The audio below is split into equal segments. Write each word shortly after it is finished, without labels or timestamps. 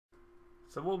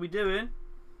So what are we doing?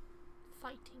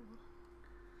 Fighting.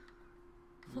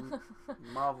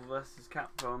 Marvel versus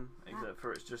Capcom, except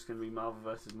for it's just going to be Marvel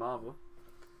versus Marvel.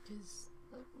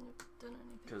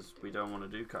 Because we don't want to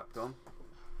do Capcom.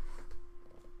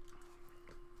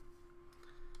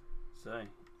 So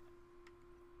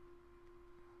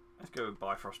let's go with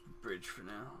Bifrost Bridge for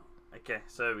now. Okay,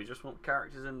 so we just want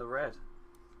characters in the red.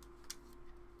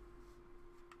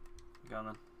 Go on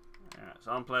then. Alright,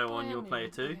 so I'm player 1, you're player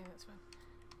 2. Okay, that's fine.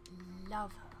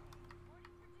 Love her.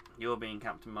 You're being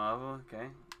Captain Marvel, okay.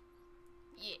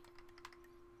 Yeah.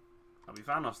 I'll be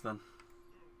Thanos then.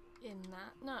 In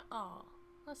that. No, oh,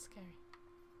 that's scary.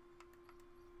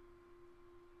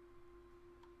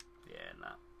 Yeah, in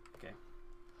that. Okay.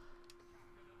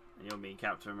 And you're being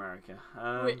Captain America.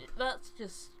 Wait, that's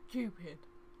just stupid.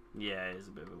 Yeah, it is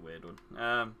a bit of a weird one.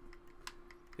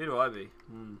 Who do I be?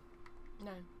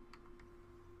 No.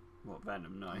 What,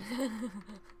 Venom? No.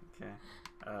 Okay.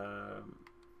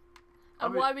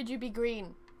 And why would you be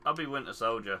green? I'll be Winter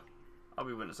Soldier.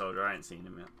 I ain't seen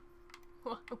him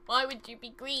yet. Why would you be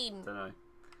green? Don't know.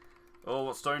 Oh,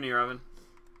 what stone are you having?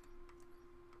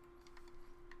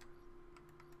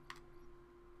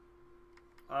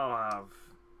 I'll have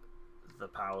the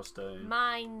Power Stone.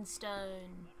 Mind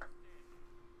Stone.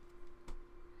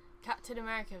 Captain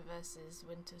America versus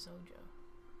Winter Soldier.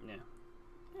 Yeah.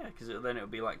 Yeah, because then it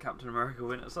would be like Captain America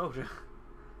Winter Soldier.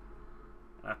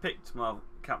 And I picked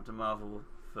Captain Marvel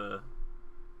for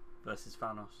versus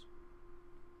Thanos.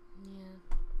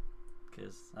 Yeah.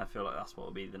 Because I feel like that's what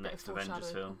will be the next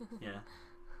Avengers film. Yeah.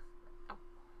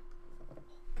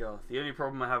 God, the only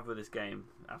problem I have with this game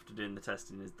after doing the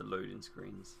testing is the loading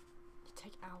screens. They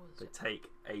take hours. They take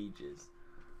ages.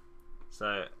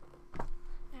 So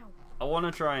Ow. I want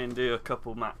to try and do a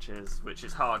couple matches, which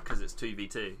is hard because it's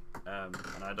 2v2, and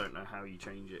I don't know how you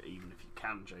change it, even if you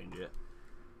can change it.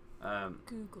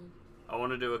 Google. I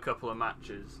want to do a couple of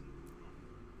matches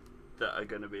that are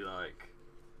going to be like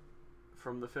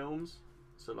from the films,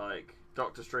 so like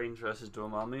Doctor Strange versus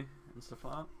Dormammu and stuff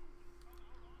like that.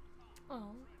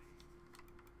 Oh.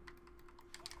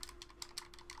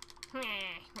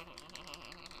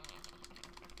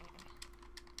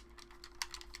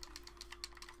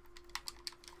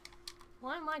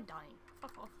 Why am I dying?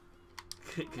 Fuck off.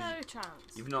 No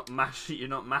chance. You're not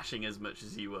mashing as much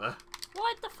as you were.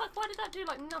 What the fuck? Why did that do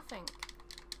like nothing?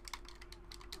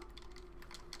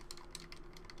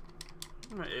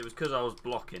 It was because I was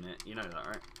blocking it. You know that,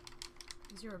 right?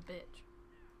 Because you're a bitch.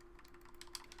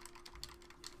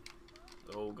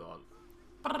 Oh god.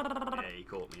 Yeah, he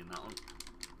caught me in that one.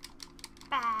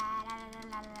 I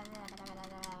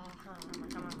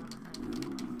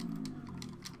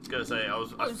was gonna say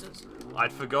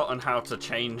I'd forgotten how to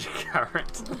change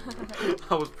character.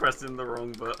 I was pressing the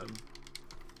wrong button.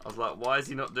 I was like, why is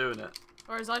he not doing it?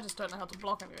 Whereas I just don't know how to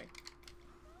block anything.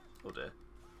 Oh dear.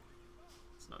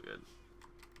 It's not good.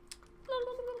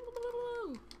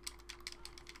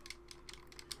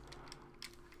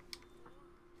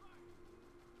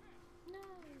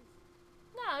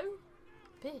 No.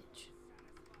 Bitch.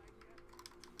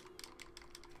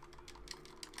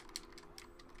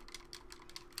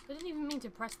 I didn't even mean to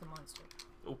press the monster.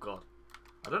 Oh god.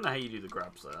 I don't know how you do the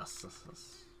grabs though. That's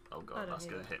oh god, that's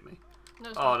gonna hit me.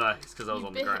 No, oh no, it's because I was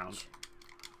on the ground.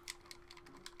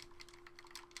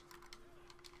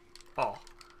 Oh.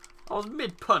 I was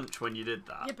mid-punch when you did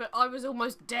that. Yeah, but I was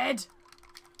almost dead.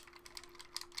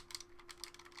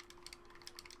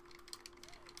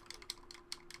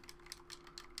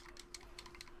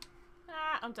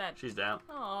 Ah, I'm dead. She's down.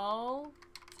 Oh,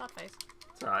 sad face.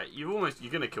 It's alright. You're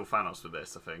gonna kill Thanos with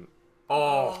this, I think.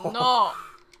 Oh, no,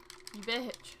 you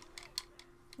bitch.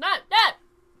 No, no.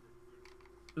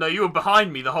 No, you were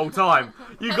behind me the whole time.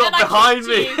 You got behind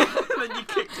me, and then you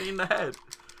kicked me in the head.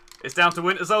 It's down to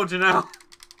Winter Soldier now.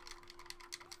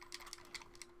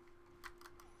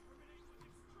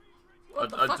 What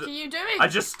the fuck are you doing? I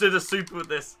just did a super with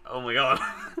this. Oh my god.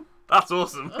 That's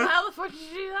awesome. How the fuck did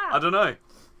you do that? I don't know.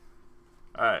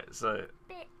 Alright, so...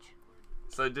 Bitch.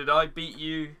 So did I beat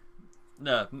you?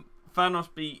 No, Thanos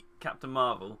beat Captain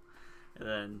Marvel. And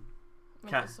then...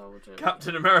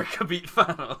 Captain America beat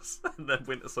Thanos. And then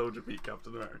Winter Soldier beat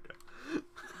Captain America.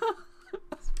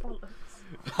 That's bollocks.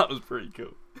 That was pretty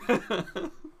cool.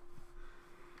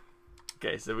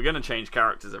 Okay, so we're going to change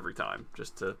characters every time.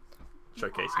 Just to...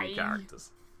 showcase new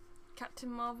characters. Captain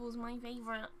Marvel's my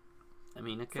favourite. I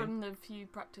mean, okay. From the few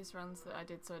practice runs that I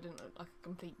did, so I didn't look like a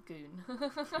complete goon.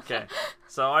 Okay,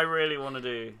 so I really want to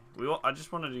do. I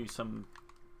just want to do some.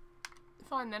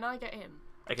 Fine, then I get him.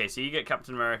 Okay, so you get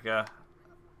Captain America.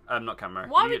 Not Captain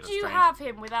America. Why would you have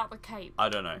him without the cape? I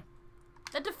don't know.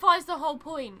 That defies the whole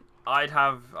point. I'll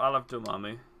have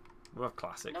Dormammu. We'll have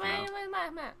classic No, for now. wait.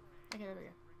 Okay, there we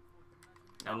go.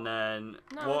 No. And then,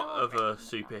 what other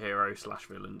superhero /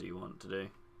 villain do you want to do?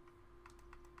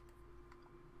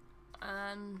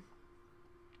 I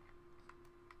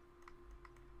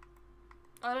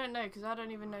don't know, because I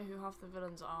don't even know who half the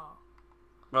villains are.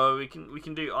 Well, we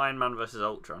can do Iron Man versus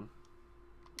Ultron.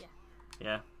 Yeah.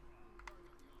 Yeah.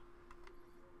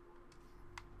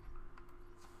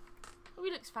 Oh,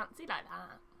 he looks fancy like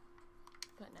that.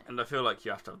 But no. And I feel like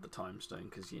you have to have the time stone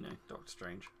because, you know, Doctor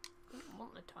Strange. I don't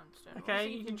want the time stone. Okay,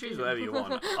 you can choose whatever you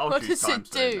want. I'll what choose does time it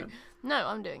stone do? then. No,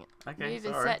 I'm doing it. Okay, Move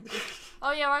is sorry. set.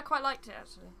 Oh yeah, I quite liked it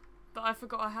actually, but I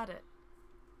forgot I had it.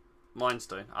 Mind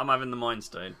Stone. I'm having the Mind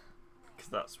Stone because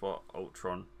that's what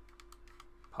Ultron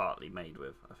partly made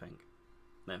with, I think.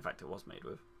 No, in fact, it was made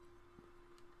with.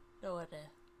 No idea.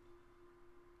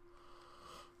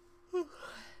 Oof.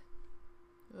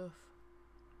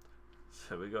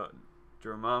 So we got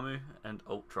Dormammu and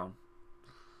Ultron.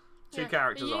 Two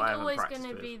characters that I haven't practiced with. Are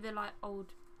you always going to be the like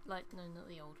old, like no, not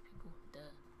the old people,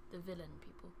 the villain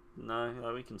people?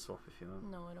 No, we can swap if you want.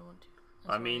 No, I don't want to.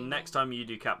 I mean, next time you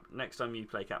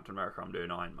play Captain America, I'm doing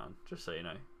Iron Man, just so you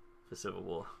know, for Civil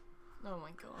War. Oh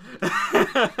my god.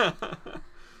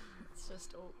 It's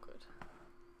just awkward.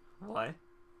 Why?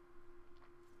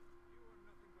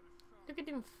 Look at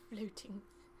him floating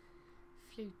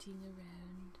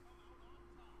around.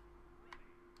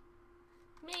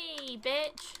 Me,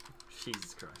 bitch.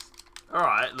 Jesus Christ.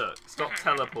 Alright, look, stop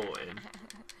teleporting.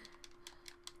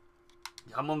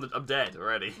 I'm dead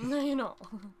already. No, you're not.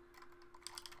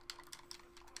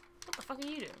 What the fuck are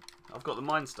you doing? I've got the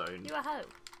Mind Stone. You a hoe.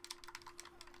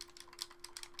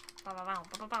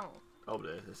 Oh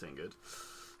dear, this ain't good.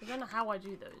 I don't know how I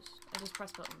do those. I just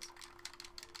press buttons.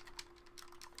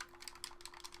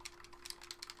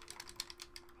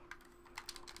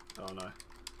 Oh no.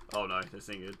 Oh no, this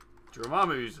ain't good.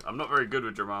 Dormammu's. I'm not very good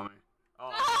with Dormammu.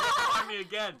 Oh, find me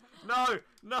again. No,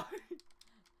 no.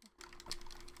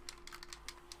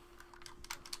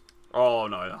 Oh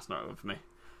no, that's not good for me.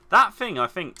 That thing, I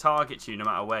think, targets you no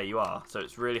matter where you are, so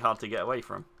it's really hard to get away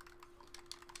from.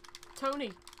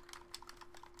 Tony.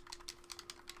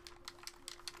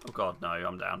 Oh god, no,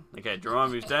 I'm down. Okay,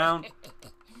 Dormammu's down.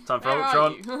 Time for Where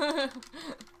Ultron. are you?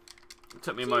 It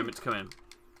took me a moment to come in.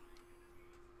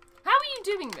 How are you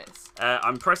doing this?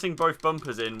 I'm pressing both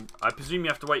bumpers in. I presume you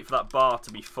have to wait for that bar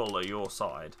to be full at your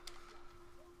side.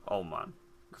 Oh man.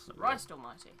 Christ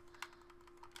almighty.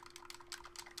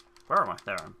 Where am I?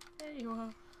 There I am. There you are.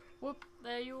 Whoop,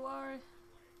 there you are.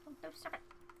 Oh, no, stop it.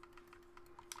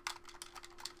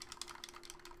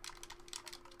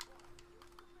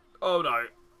 Oh no.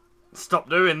 Stop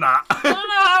doing that. I don't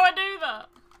know how I do that.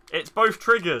 It's both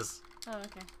triggers. Oh,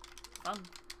 okay. Fun.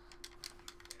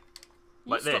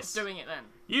 Like you this. Stop doing it then.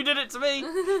 You did it to me.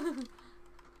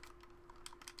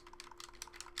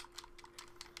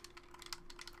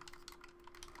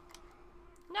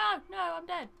 No, I'm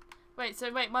dead.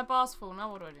 Wait, my bar's full.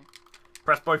 Now what do I do?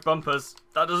 Press both bumpers.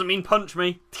 That doesn't mean punch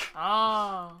me.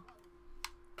 Oh.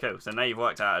 Cool, so now you've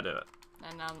worked out how to do it.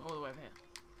 And now I'm all the way over here.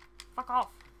 Fuck off.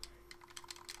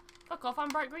 Fuck off, I'm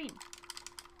bright green.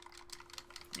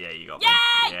 Yeah, you got Yay!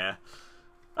 me. Yeah.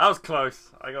 That was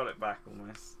close. I got it back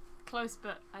almost. Close,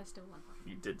 but I still won.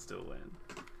 You did still win.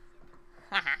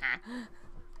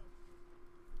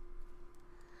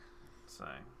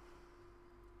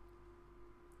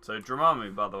 So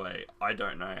Dormammu, by the way, I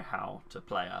don't know how to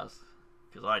play as.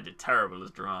 Because I did terrible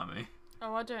as Dormammu.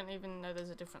 Oh, I don't even know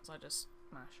there's a difference. I just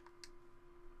smash.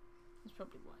 That's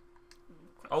probably why.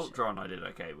 Ultron I did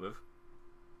okay with.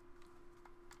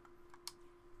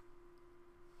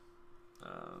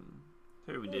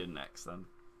 Who are we doing next then?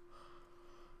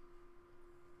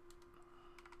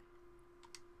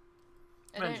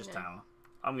 Avengers Tower.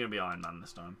 I'm going to be Iron Man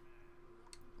this time.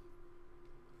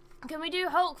 Can we do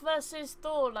Hulk versus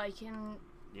Thor like in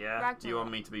Yeah? Ragnarok? Do you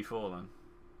want me to be Thor then?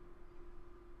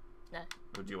 No.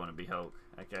 Or do you want to be Hulk?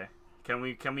 Okay. Can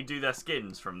we do their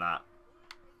skins from that?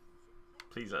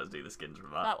 Please let us do the skins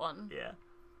from that. That one? Yeah.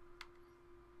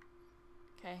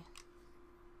 Okay.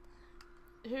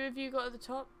 Who have you got at the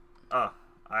top? Oh,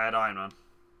 I had Iron Man.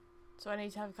 So I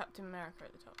need to have Captain America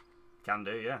at the top. Can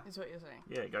do, yeah. Is what you're saying.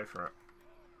 Yeah, go for it.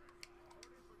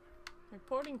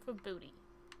 Reporting for booty.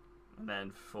 And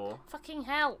then 4. Fucking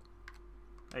hell.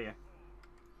 There you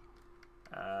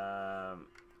go.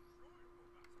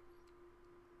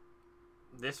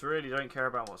 This really don't care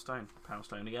about what stone. Power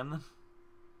stone again then.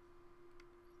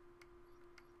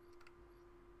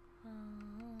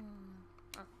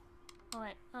 Oh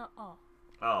wait. Oh.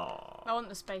 Oh. I want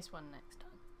the space one next time.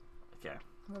 Okay.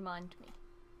 Remind me.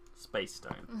 Space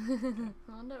Stone.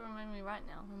 Well, don't remind me right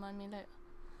now. Remind me later.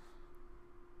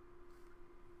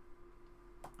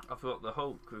 I thought the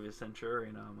Hulk with his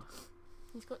Centurion armor.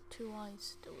 He's got 2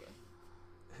 eyes still.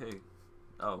 Who?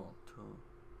 Oh,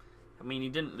 I mean, he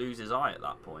didn't lose his eye at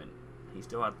that point. He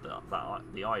still had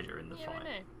the eye during the fight. I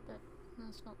know, but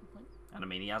that's not the point. And I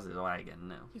mean, he has his eye again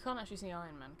now. You can't actually see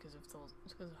Iron Man because of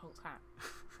Hulk's hat.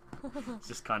 It's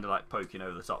just kind of like poking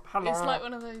over the top. Hello. It's like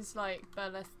one of those like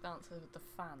burlesque dancers with the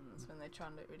fans when they try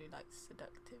and look really like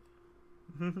seductive.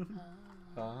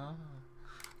 God.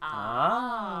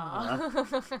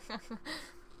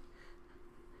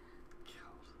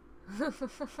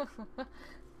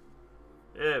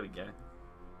 There we go.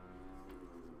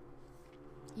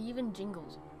 He even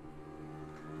jingles.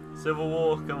 Civil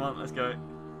War, come on, let's go.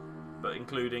 But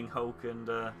including Hulk and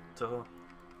Thor.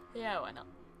 Yeah, why not?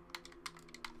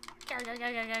 Go, go,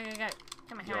 go, go, go, go, go.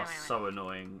 Come on, You're so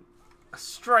annoying.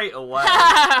 Straight away.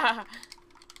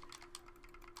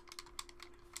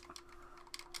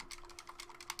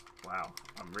 Wow,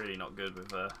 I'm really not good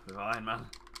with Iron Man.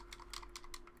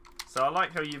 So I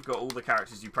like how you've got all the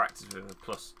characters you practice with a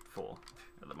 +4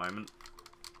 at the moment.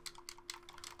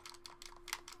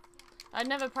 I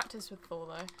never practiced with Thor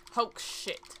though. Hulk's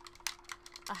shit.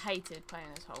 I hated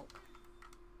playing as Hulk.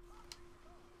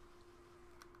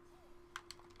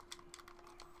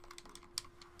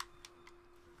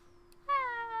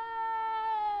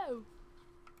 Oh!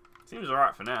 Seems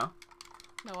alright for now.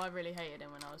 No, I really hated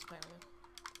him when I was playing with him.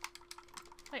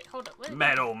 Wait, hold up. Wait.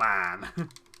 Metal Man!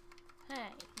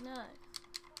 Hey, no.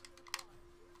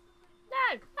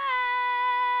 No!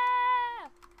 Ah!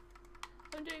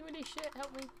 I'm doing really shit,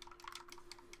 help me.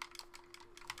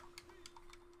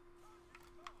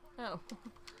 Oh.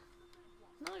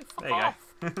 No, fuck there you off.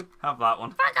 go. Have that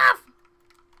one. Fuck off!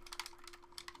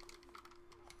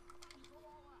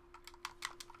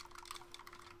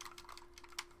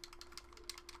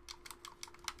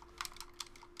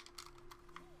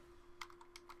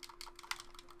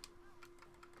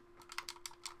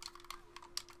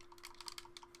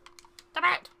 Stop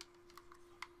it!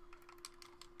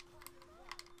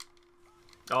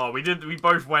 Oh, we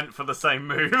both went for the same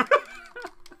move.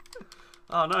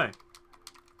 Oh no.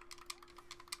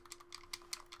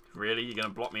 Really? You're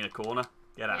gonna block me in a corner?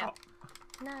 Get out.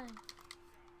 No.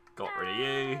 Got rid of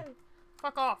you.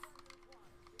 Fuck off.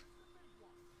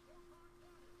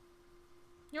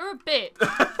 You're a bitch.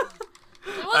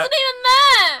 It wasn't even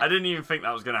there! I didn't even think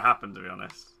that was gonna happen, to be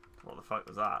honest. What the fuck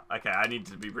was that? Okay, I need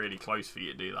to be really close for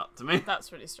you to do that to me.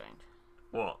 That's really strange.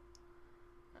 What?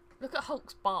 Look at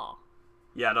Hulk's bar.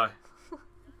 Yeah, no.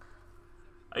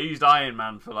 I used Iron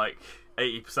Man for like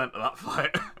 80% of that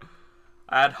fight.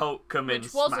 I had Hulk come in,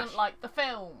 Which wasn't smash. like the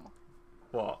film.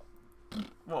 What?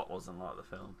 What wasn't like the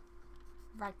film?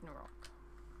 Ragnarok.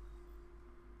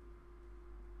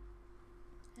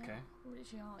 Okay. What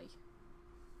is your eye?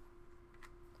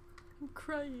 I'm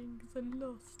crying because I'm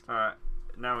lost. Alright,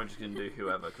 now we're just going to do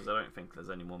whoever, because I don't think there's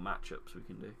any more matchups we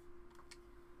can do.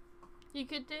 You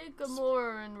could do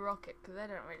Gamora and Rocket, because they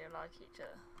don't really like each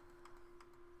other.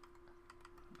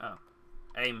 Oh.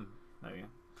 Aim. There we go.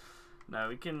 No,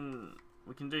 we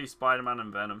can do Spider-Man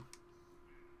and Venom.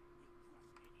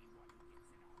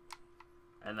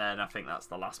 And then I think that's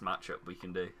the last matchup we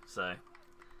can do. So,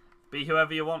 be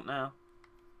whoever you want now.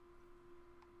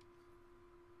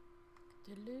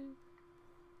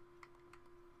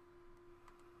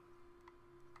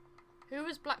 Who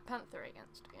was Black Panther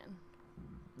against again?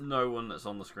 No one that's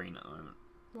on the screen at the moment.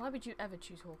 Why would you ever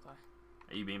choose Hawkeye?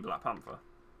 Are you being Black Panther?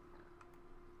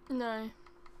 No.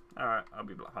 Alright, I'll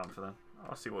be Black Panther then.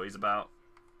 I'll see what he's about.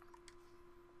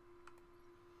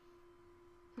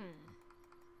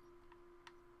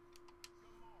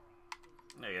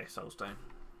 There you go, Soul Stone.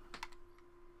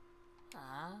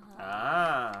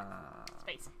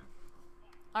 Space.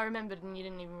 I remembered and you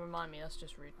didn't even remind me, that's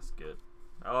just rude. That's good.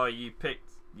 Oh, you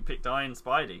picked Iron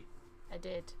Spidey. I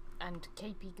did. And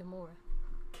KP Gamora.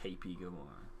 KP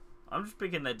Gamora. I'm just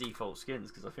picking their default skins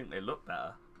because I think they look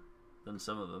better than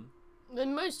some of them.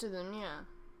 Than most of them, yeah.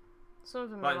 Some of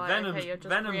them like are like, Venom's, okay, you're just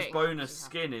Venom's bonus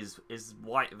skin is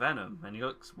white Venom and he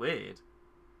looks weird.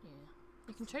 Yeah.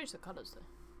 You can change the colours though.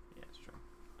 Yeah, it's true.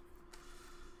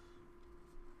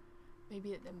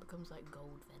 Maybe it then becomes like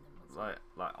gold Venom or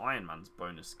Like Iron Man's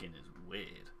bonus skin is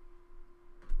weird.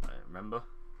 Remember?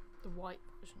 the white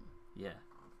version. Yeah.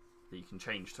 That you can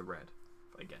change to red.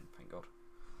 But again, thank God.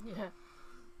 Yeah.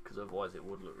 Because otherwise it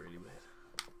would look really weird.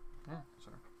 Yeah,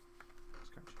 sorry.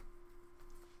 Scratch.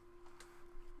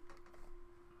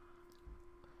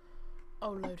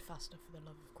 Oh, load faster for the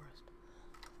love of Christ.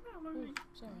 Oh,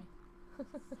 sorry.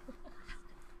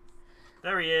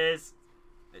 there he is.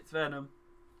 It's Venom.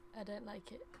 I don't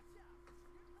like it.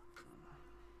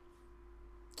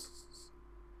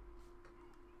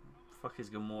 Fuck is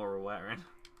Gamora wearing?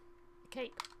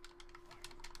 Cape.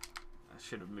 I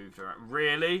should have moved her around.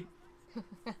 Really?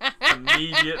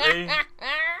 Immediately?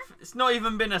 It's not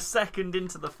even been a second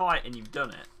into the fight and you've done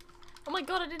it. Oh my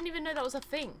god, I didn't even know that was a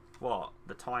thing. What?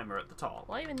 The timer at the top?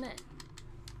 Why are you in there?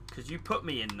 Because you put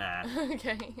me in there.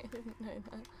 Okay, I didn't know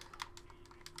that.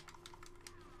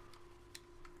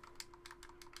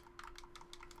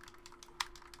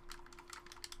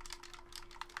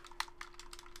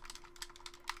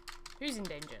 Who's in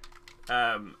danger?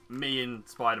 Me and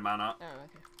Spider-Man are. Oh,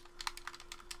 okay.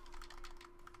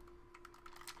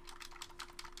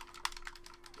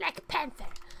 Like a panther.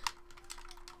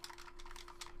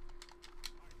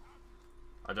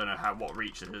 I don't know what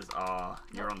reaches are.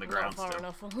 You're on the ground not far still.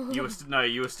 enough. You were no,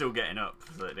 you were still getting up,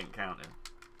 so it didn't count it.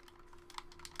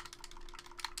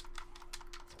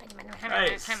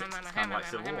 Hey, it's kind of like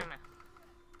Civil War.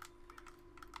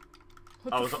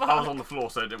 I was on the floor,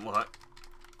 so it didn't work.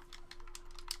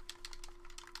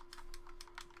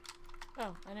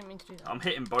 Oh, I didn't mean to do that. I'm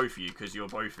hitting both of you because you're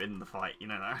both in the fight. You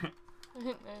know that? I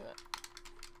didn't know that.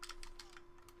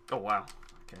 Oh wow.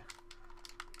 Okay.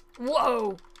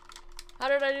 Whoa! How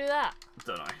did I do that?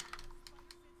 Don't know.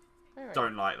 Right.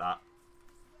 Don't like that.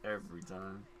 Every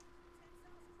time.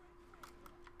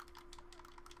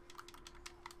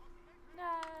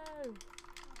 No!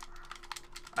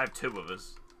 I have 2 of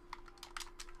us.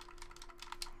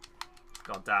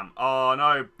 God damn. Oh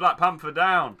no, Black Panther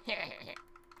down.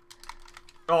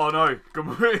 Oh no,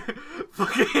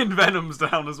 fucking Venom's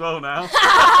down as well now.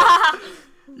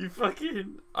 You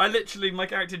fucking... I literally, my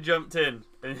character jumped in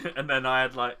and then I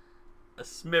had like a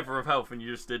smither of health and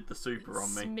you just did the super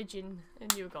on me. Smidgen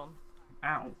and you were gone.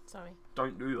 Ow. Sorry.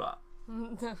 Don't do that.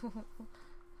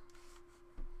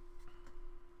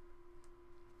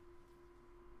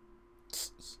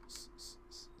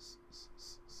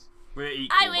 We're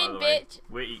equal, I win, bitch!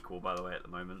 We're equal, by the way, at the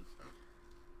moment.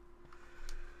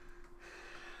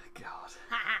 God.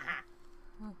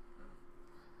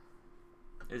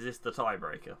 Is this the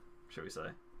tiebreaker, shall we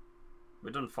say?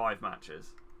 We've done 5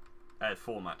 matches.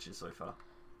 4 matches so far.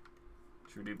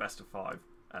 Should we do best of 5?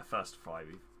 First of 5.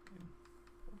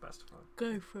 Or best of 5.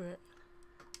 Go for it.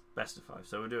 Best of 5.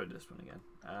 So we're doing this one again.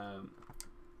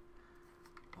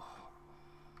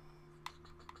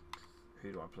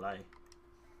 Who do I play?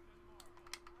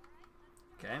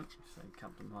 Okay, so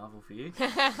Captain Marvel for you.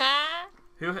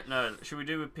 Who? No, should we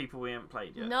do with people we haven't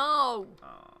played yet? No.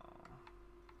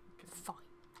 Okay. Fine.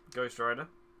 Ghost Rider.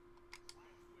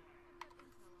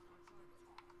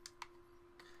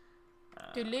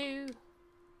 Dulu.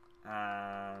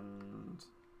 And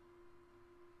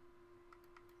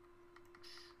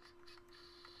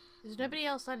There's nobody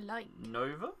else I like.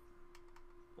 Nova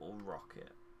or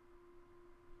Rocket?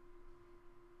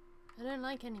 I don't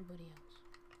like anybody else.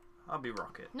 I'll be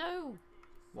Rocket. No.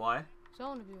 Why? So I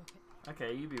want to be Rocket.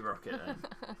 Okay, you be Rocket then.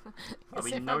 I'll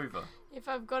be Nova. If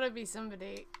I've got to be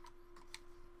somebody.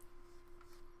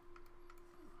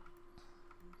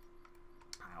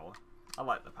 Power. I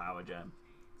like the power gem.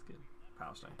 It's good.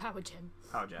 Power stone. Power gem.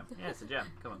 Power gem. Yeah, it's a gem.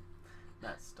 Come on.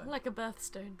 That's stone. Like a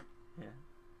birthstone. Yeah.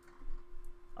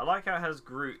 I like how it has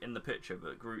Groot in the picture,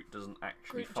 but Groot doesn't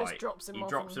actually Groot fight. just drops him he off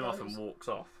drops and him off goes. and walks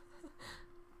off.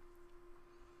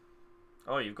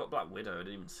 Oh, you've got Black Widow. I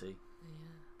didn't even see.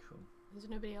 Yeah. Cool. There's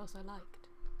nobody else I liked.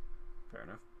 Fair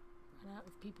enough. Ran out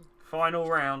of people. Final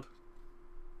round.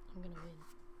 I'm gonna win.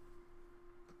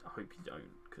 I hope you don't,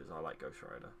 because I like Ghost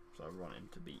Rider, so I want him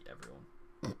to beat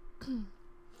everyone.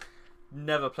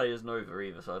 Never play as Nova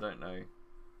either, so I don't know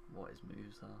what his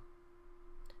moves are.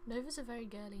 Nova's a very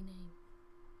girly name.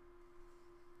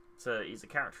 So he's a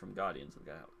character from Guardians of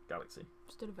the Galaxy.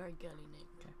 Still a very girly name.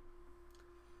 Okay.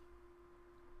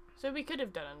 So we could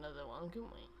have done another one,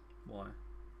 couldn't we? Why?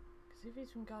 Because if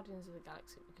he's from Guardians of the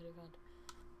Galaxy, we could have had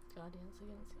Guardians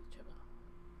against each other.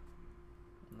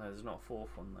 No, there's not a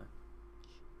 4th one though.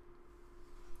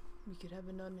 We could have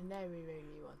a non-binary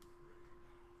one.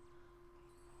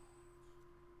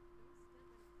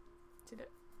 Did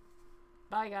it?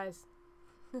 Bye, guys.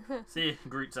 See you,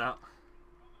 Groot's out.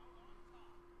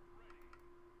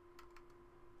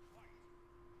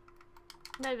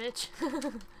 No, bitch.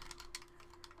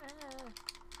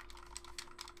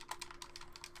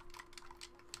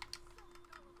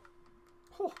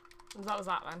 Oh. That was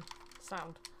that then.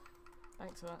 Sound.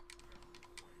 Thanks for that.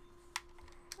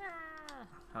 Ah.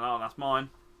 Hello, that's mine.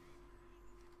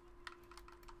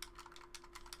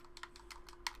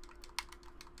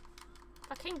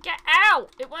 Fucking get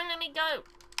out! It won't let me go.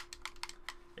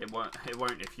 It won't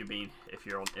if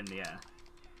you're in the air.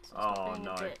 So stop being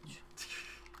no. a bitch.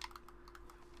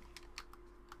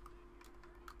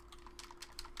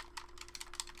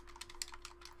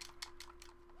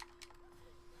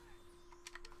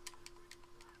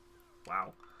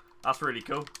 Wow. That's really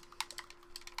cool.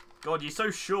 God, you're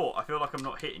so short. I feel like I'm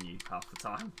not hitting you half the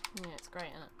time. Yeah, it's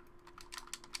great, isn't it?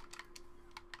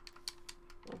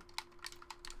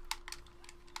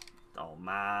 Oh,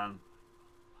 man.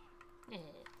 Yeah.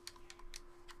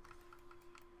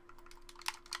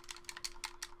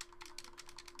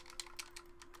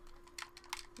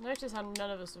 Notice how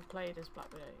none of us have played as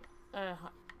Black Widow.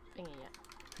 Thingy yet.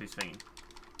 Who's thingy?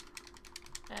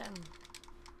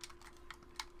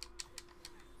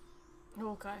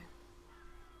 Hawkeye.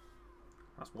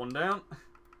 That's one down.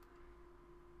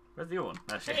 Where's the other one?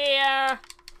 There she is. Here!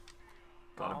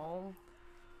 Got him. Oh.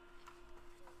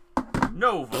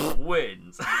 Nova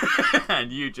wins.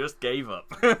 And you just gave up.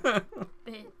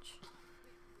 Bitch.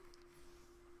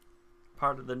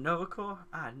 Part of the Nova Corps,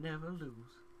 I never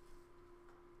lose.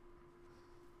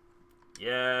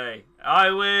 Yay.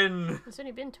 I win. It's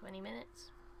only been 20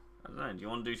 minutes. I don't know. Do you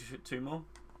want to do two more?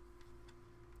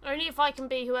 Only if I can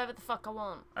be whoever the fuck I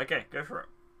want. Okay, go for it.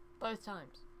 Both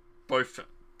times.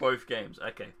 Both games.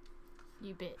 Okay.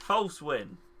 You bitch. False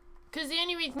win. Because the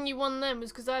only reason you won them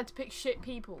was because I had to pick shit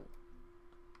people.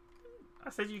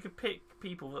 I said you could pick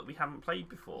people that we haven't played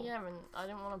before. Yeah, and I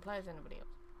didn't want to play as anybody else.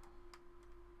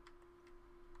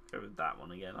 Go with that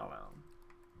one again. I'll allow them.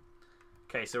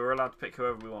 Okay, so we're allowed to pick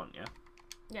whoever we want, yeah?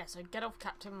 Yeah, so get off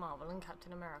Captain Marvel and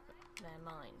Captain America. They're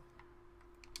mine.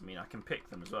 I mean, I can pick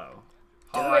them as well.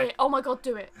 Do Hi. it! Oh my god,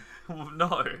 do it!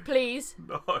 No. Please.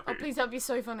 No. Oh, please, that'd be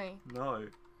so funny. No.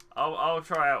 I'll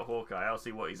try out Hawkeye. I'll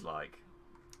see what he's like.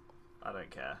 I don't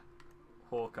care.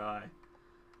 Hawkeye.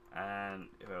 And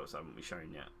who else haven't we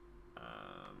shown yet?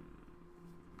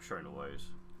 Showing all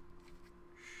those.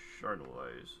 Showing all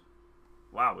those.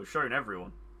 Wow, we've shown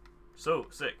everyone. So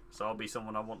sick. So I'll be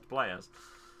someone I want to play as.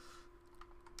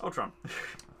 Ultron.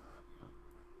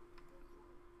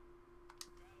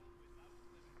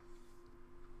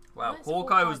 Wow,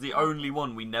 Hawkeye was the only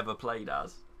one we never played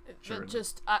as. That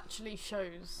just actually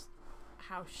shows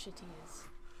how shit he is.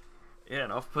 Yeah,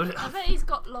 and I've put it. I bet he's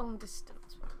got long distance.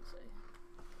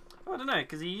 I don't know,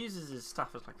 because he uses his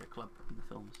staff as like a club in the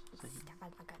films. So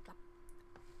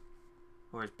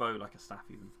or his bow like a staff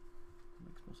even.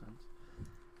 Makes more sense.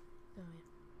 Oh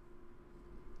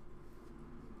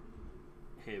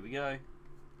yeah. Here we go.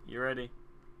 You ready?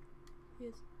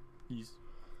 Yes. Yes.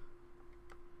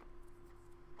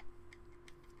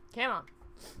 Come on.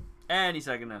 Any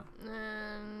second now.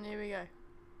 Here we go.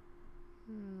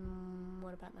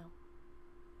 What about now?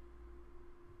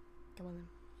 Come on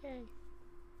then. Yay.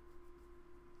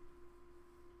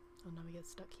 Oh, now we get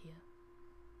stuck here.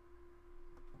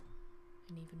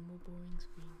 An even more boring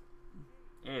screen.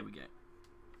 Here we go.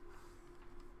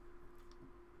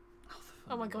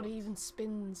 Oh my god, he even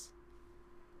spins.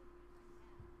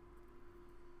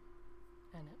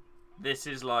 And it. This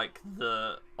is like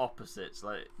the opposites,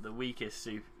 like the weakest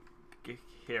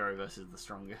hero versus the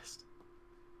strongest.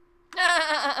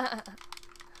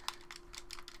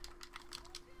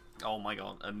 Oh my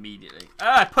god, immediately.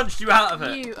 Ah, I punched you out of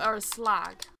it! You are a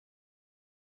slag.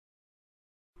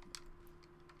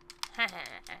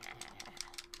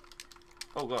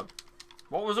 Oh god.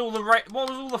 What was all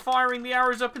the firing the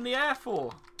arrows up in the air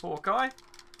for, Hawkeye?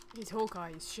 He's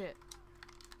Hawkeye, he's shit.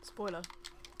 Spoiler.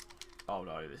 Oh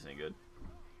no, this ain't good.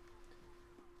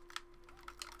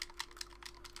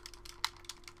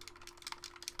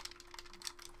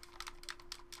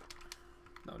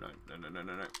 No.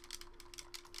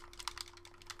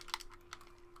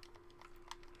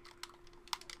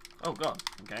 Oh god,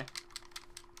 okay.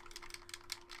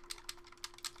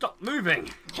 Stop moving!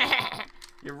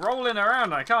 You're rolling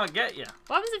around, I can't get you.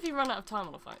 What happens if you run out of time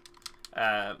on a fight?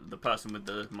 The person with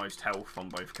the most health on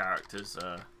both characters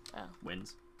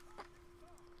wins.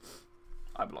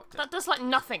 I blocked it. That does like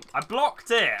nothing. I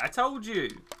blocked it! I told you!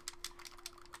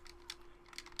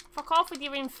 Fuck off with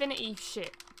your infinity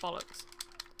shit, bollocks.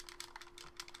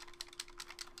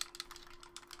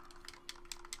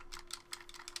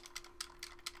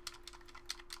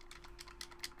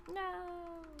 No.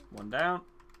 One down.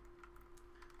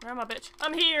 Where am I, bitch?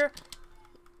 I'm here!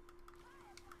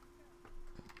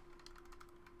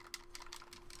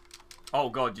 Oh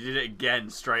god, you did it again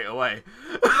straight away.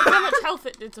 Look how much health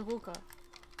it did to Hawkeye.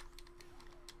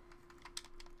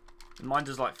 Mine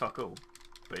does like fuck all,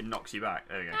 but it knocks you back.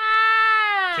 There you go.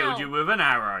 Ow! Killed you with an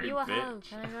arrow, You a bitch. hoe.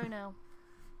 Can I go now?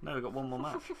 No, we got one more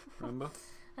match. Remember?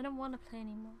 I don't want to play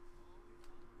anymore.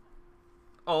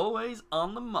 Always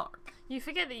on the mark. You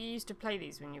forget that you used to play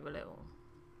these when you were little.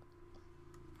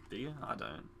 Do you? I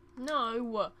don't.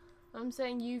 No, I'm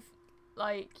saying you've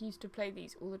like used to play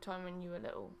these all the time when you were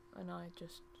little, and I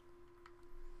just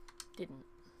didn't.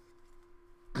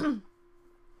 I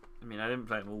mean, I didn't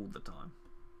play them all the time.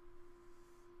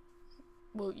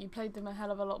 Well, you played them a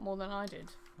hell of a lot more than I did.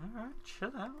 Alright,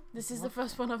 chill out. This is the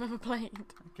first one I've ever played.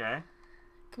 Okay.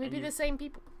 Can we be the same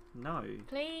people? No.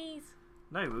 Please?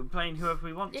 No, we're playing whoever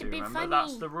we want to, It'd be remember? funny.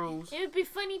 That's the rules. It would be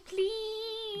funny,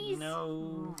 please.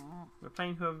 No. We're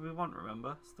playing whoever we want,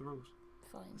 remember? That's the rules.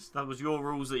 Fine. That was your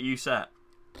rules that you set.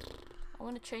 I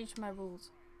want to change my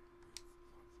rules.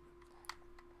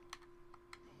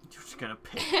 You're just going to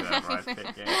pick whoever I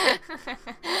pick, yeah.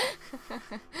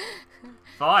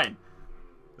 Fine.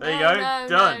 There you go. No,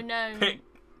 done. No. Pick.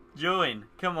 Join.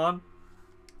 Come on.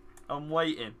 I'm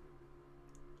waiting.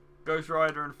 Ghost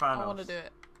Rider and Thanos. I want to do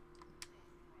it.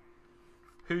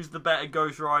 Who's the better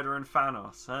Ghost Rider and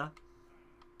Thanos, huh?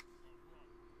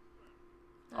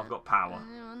 I've got power.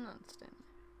 I don't want that stone.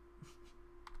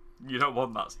 You don't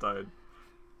want that stone.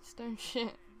 Stone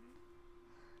shit.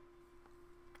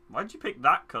 Why'd you pick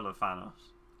that colour,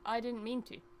 Thanos? I didn't mean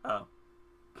to. Oh.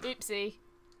 Oopsie.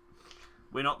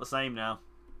 We're not the same now.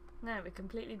 No, we're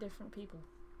completely different people.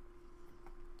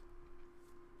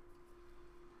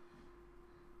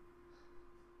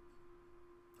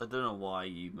 I don't know why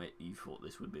you thought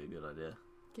this would be a good idea.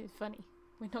 It's funny.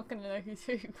 We're not going to know who's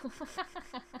who.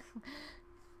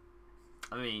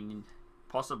 I mean,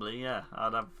 possibly, yeah.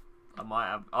 I'll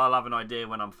have an idea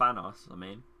when I'm Thanos, I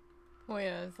mean. Oh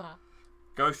yeah, there's that.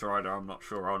 Ghost Rider, I'm not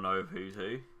sure I'll know who's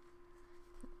who.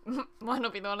 Might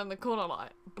not be the one in the corner,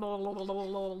 like, blah, blah, blah, blah,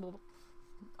 blah, blah.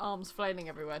 Arms flailing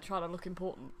everywhere, trying to look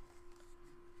important.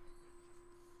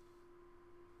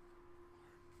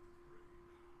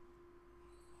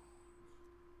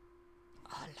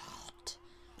 A lot.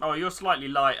 Oh, you're slightly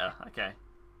lighter. Okay.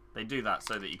 They do that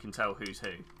so that you can tell who's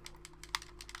who.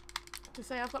 To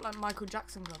say I've got like Michael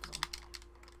Jackson gloves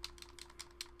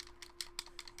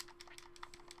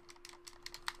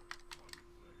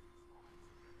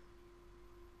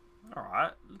on.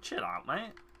 Alright, chill out,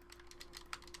 mate.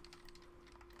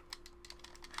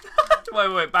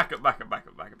 wait, back up.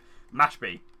 Mash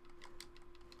B.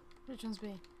 Which one's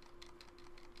B?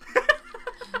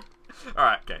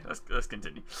 Alright, okay, let's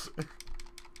continue.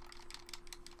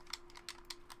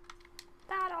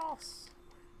 Thanos!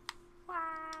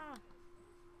 Wow!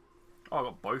 Oh, I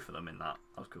got both of them in that.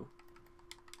 That was cool.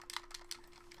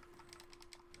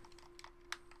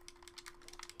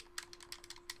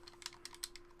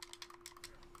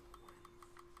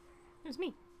 It was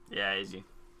me. Yeah, it is you.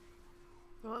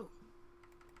 Whoa.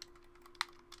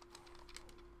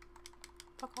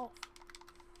 Fuck off.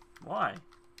 Why?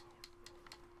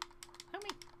 Help me.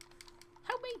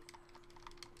 Help me.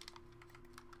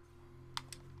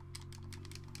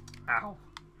 Ow.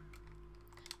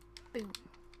 Boom.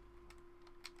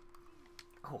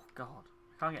 Oh, God.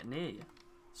 I can't get near you.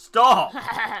 Stop!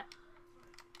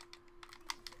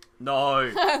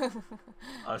 No!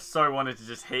 I so wanted to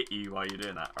just hit you while you're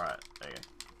doing that. Alright, there you go.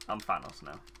 I'm Thanos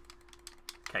now.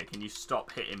 Okay, can you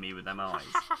stop hitting me with them eyes?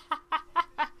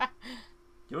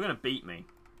 You're gonna beat me.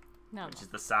 No. Which is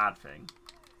the sad thing.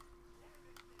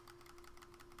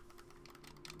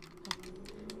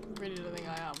 I really don't think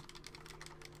I am.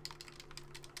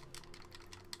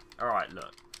 Alright,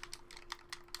 look.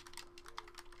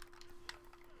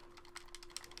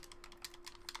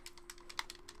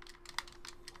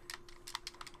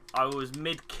 I was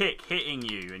mid-kick hitting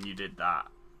you and you did that.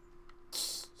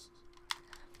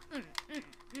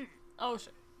 Oh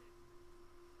shit.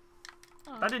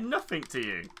 Oh. That did nothing to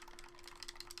you.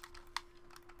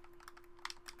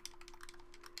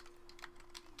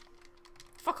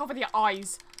 Fuck off with your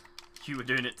eyes. You were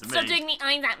doing it to me. Stop doing the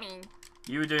eyes at me.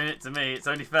 You were doing it to me. It's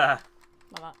only fair.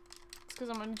 Like that. It's because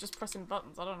I'm only just pressing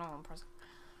buttons. I don't know what I'm pressing.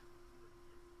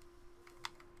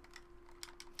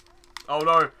 Oh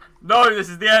no. No, this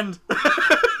is the end.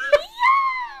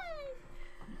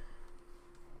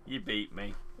 You beat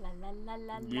me. La, la, la,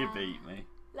 la, You la. beat me.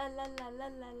 La la la la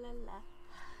la la la.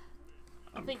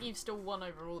 I think you've still won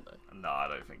overall though. No, I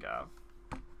don't think I have.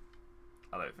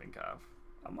 I don't think I have.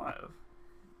 I might have.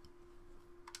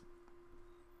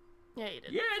 Yeah, you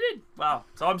did. Yeah, I did. Wow.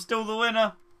 So I'm still the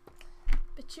winner.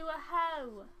 But you a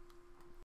hoe.